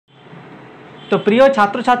তো প্রিয়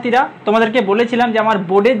ছাত্রছাত্রীরা, তোমাদেরকে বলেছিলাম যে আমার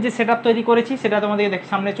বোর্ডের যে সেটআপ তৈরি করেছি সেটা তোমাদের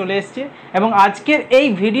সামনে চলে এসেছে, এবং আজকের এই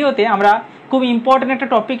ভিডিওতে আমরা খুব ইম্পর্টেন্ট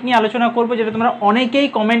একটা টপিক নিয়ে আলোচনা করব, যেটা তোমরা অনেকেই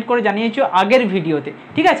কমেন্ট করে জানিয়েছো আগের ভিডিওতে।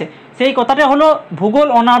 ঠিক আছে, সেই কথাটা হলো ভূগোল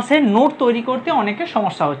অনার্সের নোট তৈরি করতে অনেকের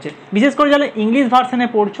সমস্যা হচ্ছে, বিশেষ করে যারা ইংলিশ ভার্সনে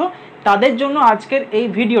পড়ছো তাদের জন্য আজকের এই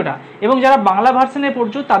ভিডিওটা, এবং যারা বাংলা ভার্সনে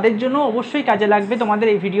পড়ছো তাদের জন্য অবশ্যই কাজে লাগবে তোমাদের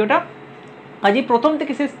এই ভিডিওটা। কাজেই প্রথম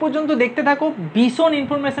থেকে শেষ পর্যন্ত দেখতে থাকো, ভীষণ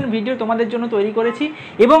ইনফরমেশন ভিডিও তোমাদের জন্য তৈরি করেছি,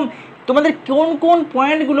 এবং তোমাদের কোন কোন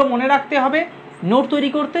পয়েন্টগুলো মনে রাখতে হবে নোট তৈরি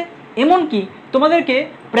করতে, এমনকি তোমাদেরকে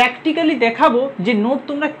প্র্যাকটিক্যালি দেখাবো যে নোট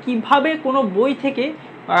তোমরা কিভাবে কোনো বই থেকে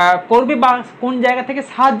করবে বা কোন জায়গা থেকে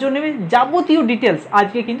সাহায্য নেবে, যাবতীয় ডিটেলস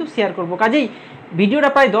আজকে কিন্তু শেয়ার করব। কাজেই ভিডিওটা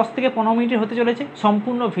প্রায় 10 থেকে 15 মিনিটের হতে চলেছে,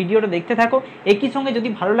 সম্পূর্ণ ভিডিওটা দেখতে থাকো। একই সঙ্গে যদি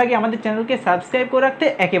ভালো লাগে আমাদের চ্যানেলকে সাবস্ক্রাইব করে রাখতে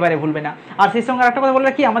একেবারে ভুলবে না। আর সেই সঙ্গে আরেকটা কথা বলে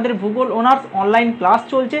রাখি, আমাদের ভূগোল অনার্স অনলাইন ক্লাস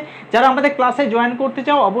চলছে, যারা আমাদের ক্লাসে জয়েন করতে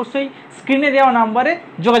চাও অবশ্যই স্ক্রিনে দেওয়া নাম্বারে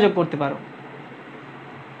যোগাযোগ করতে পারো।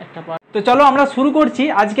 তো চলো আমরা শুরু করছি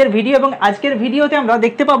আজকের ভিডিও, এবং আজকের ভিডিওতে আমরা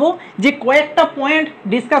দেখতে পাবো যে কয়েকটা পয়েন্ট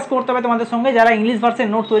ডিসকাস করতে হবে তোমাদের সঙ্গে যারা ইংলিশ ভার্সন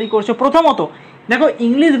নোট তৈরি করছো। প্রথমত দেখো,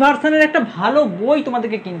 ইংলিশ ভার্সনের একটা ভালো বই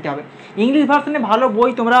তোমাদেরকে কিনতে হবে। ইংলিশ ভার্সনে ভালো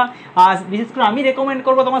বই তোমরা, বিশেষ করে আমি রেকমেন্ড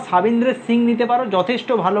করবো তোমার সাবিন্দ্র সিং নিতে পারো, যথেষ্ট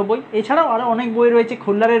ভালো বই। এছাড়াও আরও অনেক বই রয়েছে,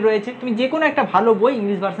 খুল্লারের রয়েছে, তুমি যে কোনো একটা ভালো বই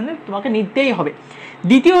ইংলিশ ভার্সনের তোমাকে নিতেই হবে।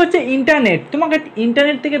 দ্বিতীয় হচ্ছে ইন্টারনেট, তোমাকে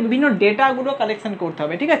ইন্টারনেট থেকে বিভিন্ন ডেটাগুলো কালেকশন করতে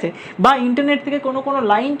হবে, ঠিক আছে, বা ইন্টারনেট থেকে কোনো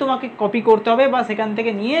লাইন তোমাকে কপি করতে হবে বা সেখান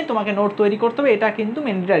থেকে নিয়ে তোমাকে নোট তৈরি করতে হবে, এটা কিন্তু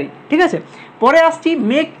ম্যান্ডেটরি। ঠিক আছে, পরে আসছি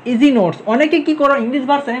মেক ইজি নোটস। অনেকে কি করো, ইংলিশ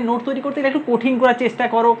ভার্সনে নোট তৈরি করতে গেলে একটু কঠিন করার চেষ্টা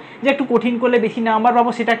করো, যে একটু কঠিন করলে বেশি নাম্বার পাবো,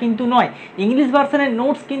 সেটা কিন্তু নয়। ইংলিশ ভার্সনের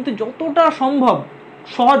নোটস কিন্তু যতটা সম্ভব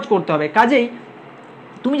সহজ করতে হবে। কাজেই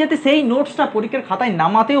তুমি যাতে সেই নোটসটা পরীক্ষার খাতায়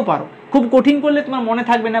নামাতেও পারো, খুব কঠিন করলে তোমার মনে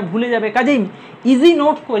থাকবে না, ভুলে যাবে। কাজেই ইজি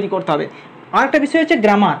নোটস তৈরি করতে হবে। আরেকটা বিষয় হচ্ছে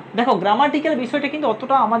গ্রামার। দেখো, গ্রামাটিক্যাল বিষয়টা কিন্তু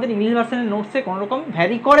অতটা আমাদের ইংলিশ ভার্সনের নোটসে কোনো রকম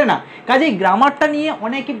ভ্যারি করে না। কাজেই গ্রামারটা নিয়ে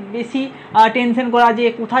অনেকে বেশি টেনশন করা, যে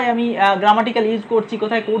কোথায় আমি গ্রামাটিক্যাল ইউজ করছি,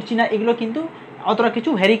 কোথায় করছি না, এগুলো কিন্তু অতটা কিছু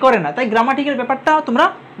ভ্যারি করে না। তাই গ্রামাটিক্যাল ব্যাপারটা তোমরা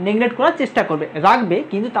নেগলেক্ট করার চেষ্টা রাখবে,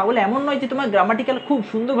 কিন্তু তাহলে এমন নয় যে তোমার গ্রামাটিক্যাল খুব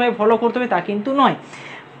সুন্দরভাবে ফলো করতে হবে, তা কিন্তু নয়।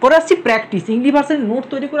 পরে আসছি প্র্যাকটিস। ইংলিশ ভার্সনের নোট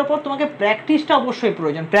তৈরি করার পর তোমাকে প্র্যাকটিসটা অবশ্যই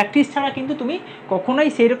প্রয়োজন। প্র্যাকটিস ছাড়া কিন্তু তুমি কখনোই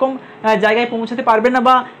সেই রকম জায়গায় পৌঁছাতে পারবে না,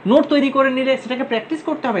 বা নোট তৈরি করে নিলে সেটাকে প্র্যাকটিস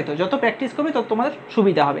করতে হবে। তো যত প্র্যাকটিস করবে তত তোমাদের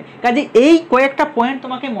সুবিধা হবে। কাজে এই কয়েকটা পয়েন্ট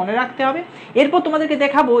তোমাকে মনে রাখতে হবে। এরপর তোমাদেরকে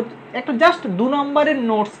দেখাবো একটা জাস্ট 2 নম্বরের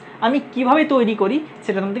নোটস আমি কিভাবে তৈরি করি,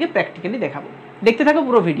 সেটা তোমাদেরকে প্র্যাকটিক্যালি দেখাবো। দেখতে থাকো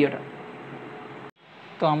পুরো ভিডিওটা।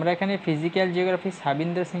 তো আমরা এখানে ফিজিক্যাল জিওগ্রাফি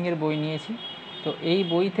সাবিন্দ্র সিংয়ের বই নিয়েছি। তো এই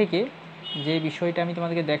বই থেকে যে বিষয়টা আমি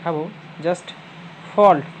তোমাদেরকে দেখাবো, জাস্ট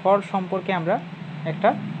ফল্ট সম্পর্কে আমরা একটা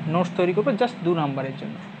নোটস তৈরি করবো, জাস্ট 2 নম্বরের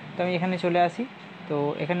জন্য। তো আমি এখানে চলে আসি। তো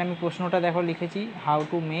এখানে আমি প্রশ্নটা দেখো লিখেছি, how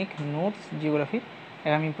to make notes geography.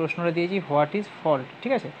 আমি প্রশ্নটা দিয়েছি হোয়াট ইজ ফল্ট।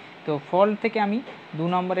 ঠিক আছে, তো ফল্ট থেকে আমি 2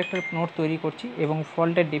 নম্বরের একটা নোট তৈরি করছি, এবং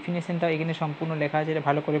ফল্টের ডেফিনেশনটা এখানে সম্পূর্ণ লেখা আছে, এটা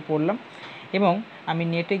ভালো করে পড়লাম। এবং আমি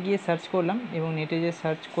নেটে গিয়ে সার্চ করলাম, এবং নেটে যে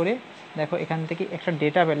সার্চ করে দেখো এখান থেকে একটা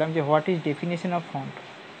ডেটা পেলাম যে what is definition of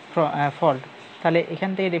fault. তাহলে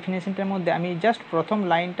এখান থেকে ডেফিনেশনটার মধ্যে আমি জাস্ট প্রথম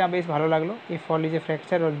লাইনটা বেশ ভালো লাগলো, এ fault is a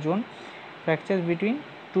fracture or zone fracture between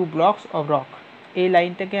 2 blocks of rock. এই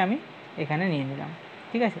লাইনটাকে আমি এখানে নিয়ে নিলাম।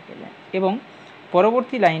 ঠিক আছে, এবং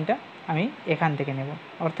পরবর্তী লাইনটা আমি এখান থেকে নেব,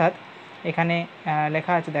 অর্থাৎ এখানে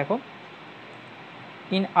লেখা আছে দেখো,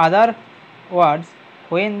 in other words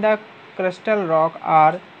when the crystal rock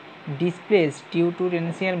R displaced due to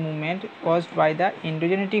tensile movement caused by the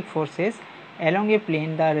endogenetic forces along a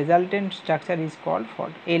plane, the resultant structure is called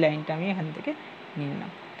fault. এই লাইনটা আমি এখান থেকে নিয়ে নিলাম।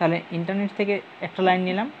 তাহলে ইন্টারনেট থেকে একটা লাইন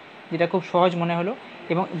নিলাম যেটা খুব সহজ মনে হলো,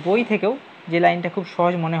 এবং বই থেকেও যে লাইনটা খুব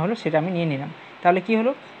সহজ মনে হলো সেটা আমি নিয়ে নিলাম। তাহলে কি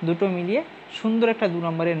হলো, দুটো মিলিয়ে সুন্দর একটা 2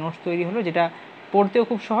 নম্বরের নোটস তৈরি হলো, যেটা পড়তেও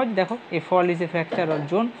খুব সহজ। দেখো, এ fault is a fracture or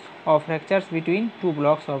zone of ফ্র্যাকচার্স between 2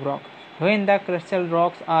 blocks of rock when the crystal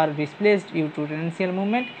rocks are displaced due to tensile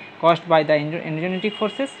movement caused by the endogenetic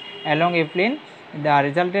forces along a plane, the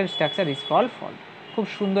resultant structure is called fault. খুব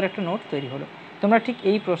সুন্দর একটা note তৈরি হলো। তোমরা ঠিক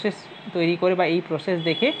এই process তৈরি করে বা এই প্রসেস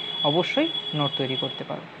দেখে অবশ্যই নোট তৈরি করতে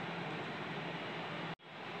পারো।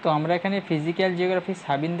 তো আমরা এখানে ফিজিক্যাল জিওগ্রাফি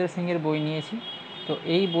সাবিন্দ্র সিংয়ের বই নিয়েছি। তো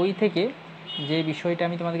এই বই থেকে যে বিষয়টা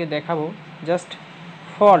আমি তোমাদেরকে দেখাবো, জাস্ট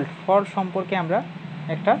ফল্ট সম্পর্কে আমরা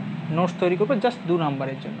একটা নোটস তৈরি করবো, জাস্ট 2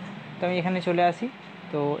 নম্বরের জন্য। তো আমি এখানে চলে আসি।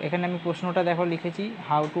 তো এখানে আমি প্রশ্নটা দেখো লিখেছি,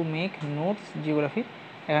 how to make notes geography.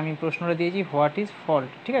 আমি প্রশ্নটা দিয়েছি হোয়াট ইজ ফল্ট।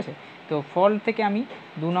 ঠিক আছে, তো ফল্ট থেকে আমি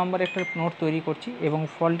 2 নম্বরের একটা নোট তৈরি করছি, এবং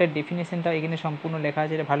ফল্টের ডেফিনেশনটা এখানে সম্পূর্ণ লেখা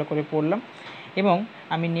আছে, এটা ভালো করে পড়লাম। এবং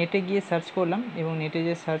আমি নেটে গিয়ে সার্চ করলাম, এবং নেটে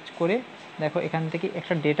যে সার্চ করে দেখো এখান থেকে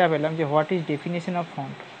একটা ডেটা পেলাম যে what is definition of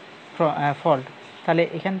fault. তাহলে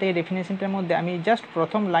এখান থেকে ডেফিনেশনটার মধ্যে আমি জাস্ট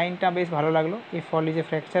প্রথম লাইনটা বেশ ভালো লাগলো, এ fault is a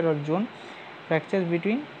fracture or zone fracture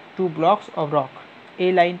between two blocks of rock,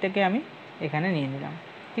 এই লাইনটাকে আমি এখানে নিয়ে নিলাম,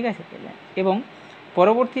 ঠিক আছে। এবং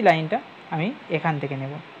পরবর্তী লাইনটা আমি এখান থেকে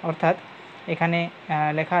নেব, অর্থাৎ এখানে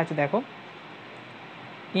লেখা আছে দেখো,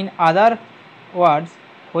 in other words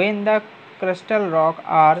when the crustal rock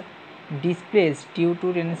R displaced due to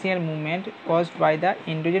tensile movement caused by the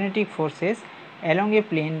endogenetic forces along a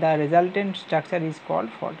plane, the resultant structure is called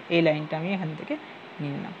fault। এই লাইনটা আমি এখান থেকে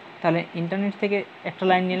নিয়ে নিলাম। তাহলে ইন্টারনেট থেকে একটা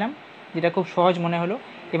লাইন নিলাম যেটা খুব সহজ মনে হলো,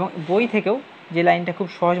 এবং বই থেকেও যে লাইনটা খুব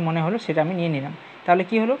সহজ মনে হলো সেটা আমি নিয়ে নিলাম। তাহলে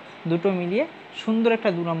কি হলো, দুটো মিলিয়ে সুন্দর একটা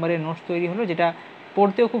 2 নম্বরের নোটস তৈরি হলো, যেটা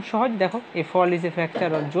পড়তেও খুব সহজ। দেখো, এ ফল is a fracture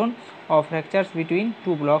or zone of ফ্র্যাকচার্স between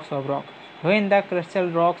two blocks of rock when the crustal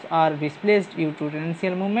rocks are displaced due to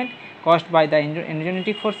tensile movement caused by the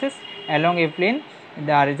endogenetic forces along a plane,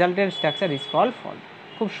 the resultant structure is called fault।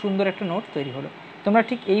 খুব সুন্দর একটা note তৈরি হলো। তোমরা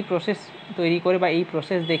ঠিক এই process তৈরি করে বা এই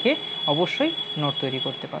প্রসেস দেখে অবশ্যই নোট তৈরি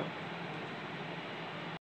করতে পারো।